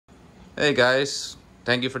Hey guys,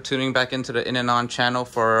 thank you for tuning back into the Inandon channel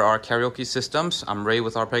for our karaoke systems. I'm Ray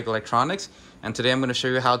with RPEG Electronics, and today I'm going to show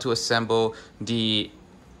you how to assemble the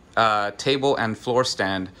table and floor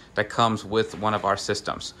stand that comes with one of our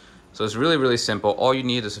systems. So it's really simple. All you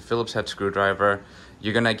need is a Phillips head screwdriver.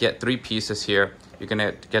 You're going to get 3 pieces here. You're going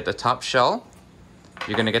to get the top shell,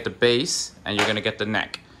 you're going to get the base, and you're going to get the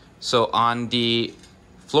neck. So on the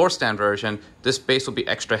floor stand version, this base will be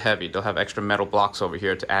extra heavy. They'll have extra metal blocks over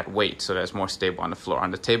here to add weight so that it's more stable on the floor. On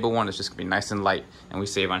the table one, it's just gonna be nice and light, and we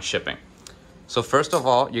save on shipping. So first of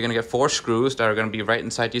all, you're gonna get 4 screws that are gonna be right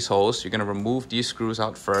inside these holes. You're gonna remove these screws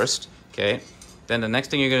out first, okay? Then the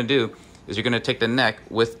next thing you're gonna do is you're gonna take the neck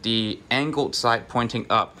with the angled side pointing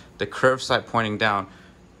up, the curved side pointing down.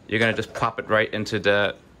 You're gonna just pop it right into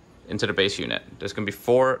the base unit. There's gonna be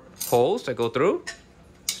 4 holes that go through.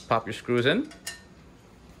 Just pop your screws in.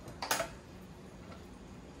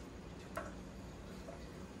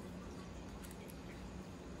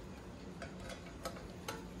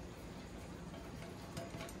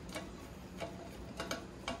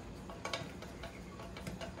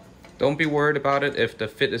 Don't be worried about it if the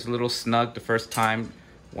fit is a little snug the first time.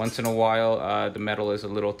 Once in a while, the metal is a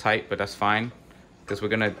little tight, but that's fine because we're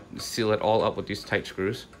gonna seal it all up with these tight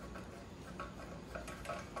screws.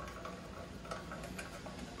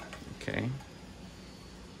 Okay.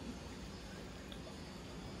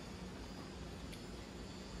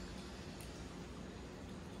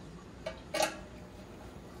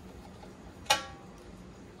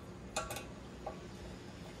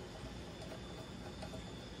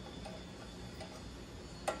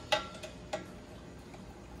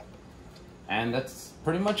 And that's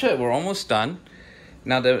pretty much it. We're almost done.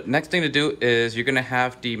 Now the next thing to do is you're gonna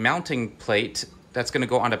have the mounting plate that's gonna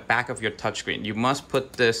go on the back of your touchscreen. You must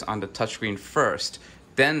put this on the touchscreen first,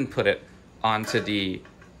 then put it onto the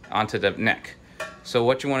neck. So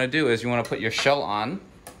what you wanna do is you wanna put your shell on,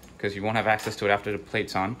 because you won't have access to it after the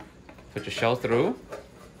plate's on. Put your shell through,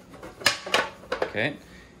 okay.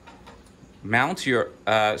 Mount your,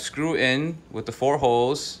 screw in with the 4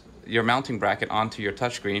 holes, your mounting bracket onto your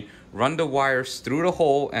touchscreen, run the wires through the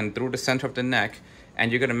hole and through the center of the neck, and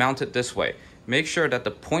you're gonna mount it this way. Make sure that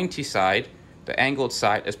the pointy side, the angled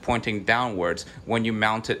side, is pointing downwards when you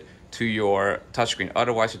mount it to your touchscreen.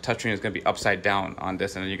 Otherwise, your touchscreen is gonna be upside down on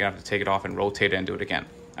this, and then you're gonna have to take it off and rotate it and do it again.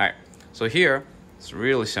 All right, so here, it's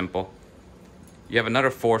really simple. You have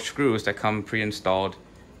another 4 screws that come pre-installed.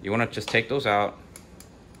 You wanna just take those out.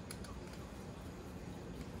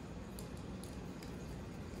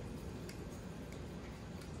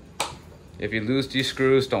 If you lose these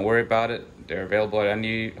screws, don't worry about it. They're available at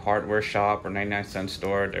any hardware shop or 99-cent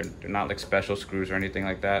store. They're not like special screws or anything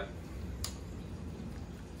like that.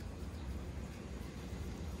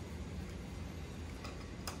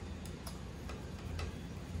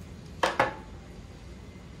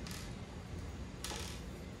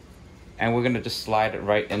 And we're gonna just slide it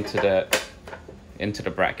right into the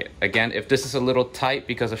bracket. Again, if this is a little tight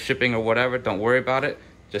because of shipping or whatever, don't worry about it.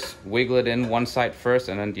 Just wiggle it in one side first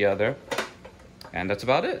and then the other. And that's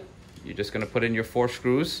about it. You're just gonna put in your 4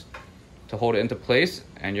 screws to hold it into place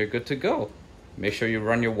and you're good to go. Make sure you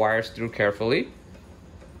run your wires through carefully.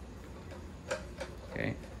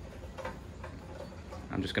 Okay.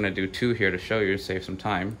 I'm just gonna do 2 here to show you, to save some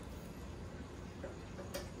time.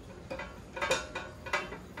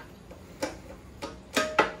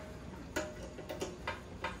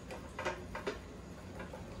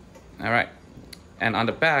 All right. And on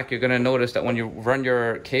the back, you're gonna notice that when you run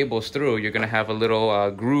your cables through, you're gonna have a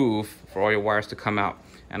little groove for all your wires to come out.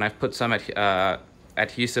 And I've put some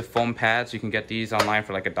adhesive foam pads. You can get these online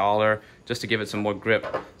for like $1, just to give it some more grip,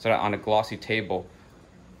 so that on a glossy table,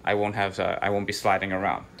 I won't be sliding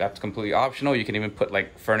around. That's completely optional. You can even put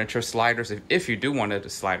like furniture sliders if you do want it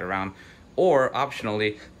to slide around. Or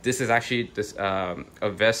optionally, this is actually this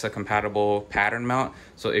Avesta compatible pattern mount.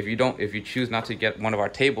 So if you choose not to get one of our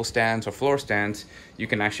table stands or floor stands, you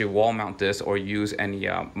can actually wall mount this or use any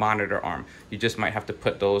monitor arm. You just might have to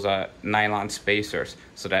put those nylon spacers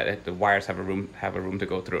so that the wires have a room to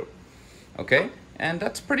go through. Okay, and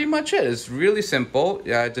that's pretty much it. It's really simple.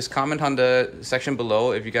 Just comment on the section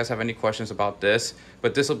below if you guys have any questions about this.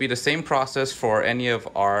 But this will be the same process for any of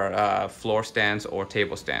our floor stands or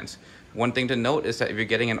table stands. One thing to note is that if you're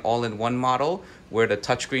getting an all-in-one model where the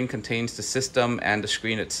touchscreen contains the system and the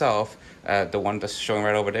screen itself, the one that's showing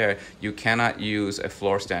right over there, you cannot use a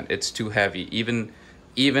floor stand. It's too heavy.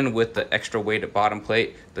 Even with the extra weighted bottom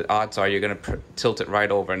plate, the odds are you're going to tilt it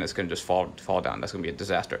right over and it's going to just fall down. That's going to be a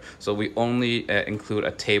disaster. So we only include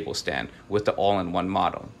a table stand with the all-in-one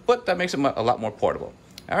model. But that makes it a lot more portable.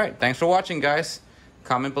 All right, thanks for watching, guys.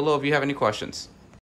 Comment below if you have any questions.